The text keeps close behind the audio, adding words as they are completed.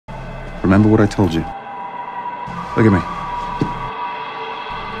Remember what I told you. Look at me.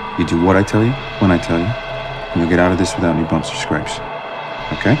 You do what I tell you, when I tell you, and you'll get out of this without any bumps or scrapes.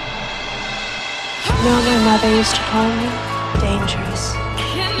 Okay? You know what my mother used to call me? Dangerous.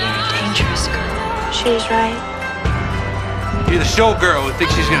 You're a dangerous girl. She was right. You're the showgirl who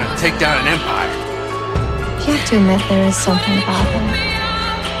thinks she's gonna take down an empire. You have to admit there is something about him.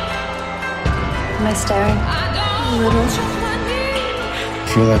 Am I staring? A little.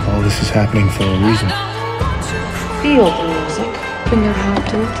 I feel like all this is happening for a reason. Feel the music when you're home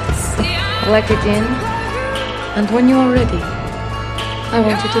to it. Let it in. And when you are ready, I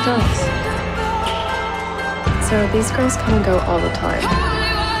want you to dance. So these girls come and go all the time.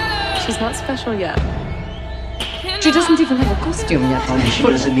 She's not special yet. She doesn't even have a costume yet. She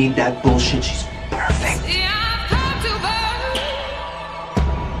doesn't need that bullshit. She's perfect.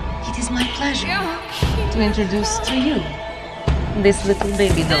 It is my pleasure to introduce to you this little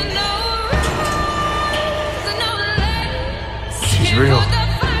baby doll. She's real.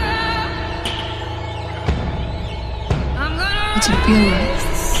 What's it feel like?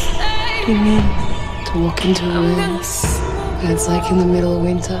 What do you mean? To walk into a room and it's like in the middle of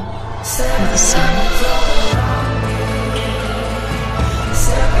winter with the sun.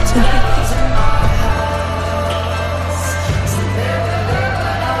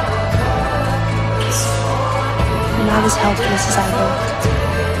 I'm not as helpless as I looked.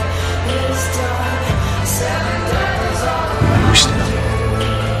 I used to.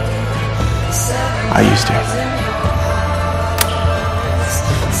 I used to.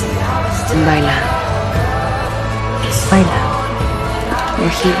 Baila. Baila. Or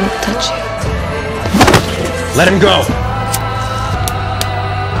he will touch you. Let him go!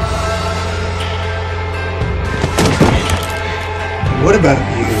 What about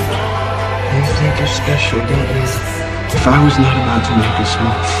you? You think you're special, don't you? If I was not about to make a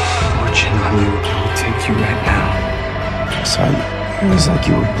small fortune on you, I would take you right now. I saw you. It was like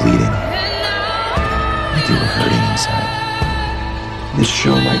you were bleeding. Like you were hurting inside. This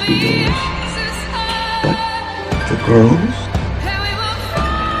show might be yours. But the girls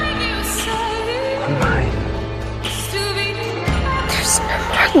are mine. There's no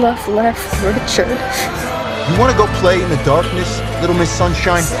more love left, Richard. You want to go play in the darkness, Little Miss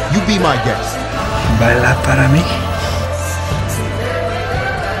Sunshine? You be my guest. Baila para mí.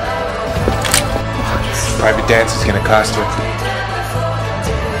 Private dance is gonna cost you.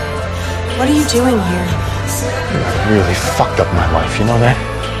 What are you doing here? You really fucked up my life, you know that?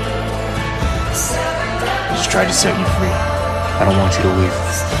 I just tried to set you free. I don't want you to leave.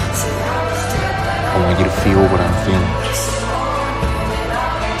 I want you to feel what I'm feeling.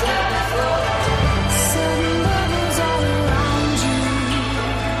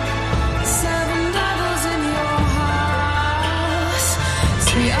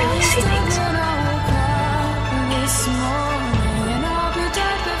 Can you really see things?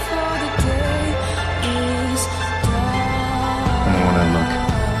 Only when I look.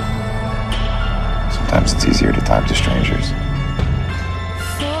 Sometimes it's easier to talk to strangers.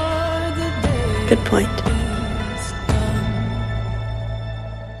 Good point.